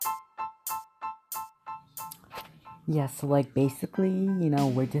Yeah, so like basically,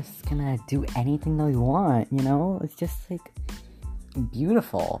 we're just gonna do anything that we want, It's just like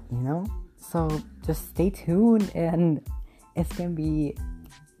beautiful. So just stay tuned and it's gonna be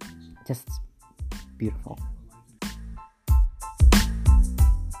just beautiful.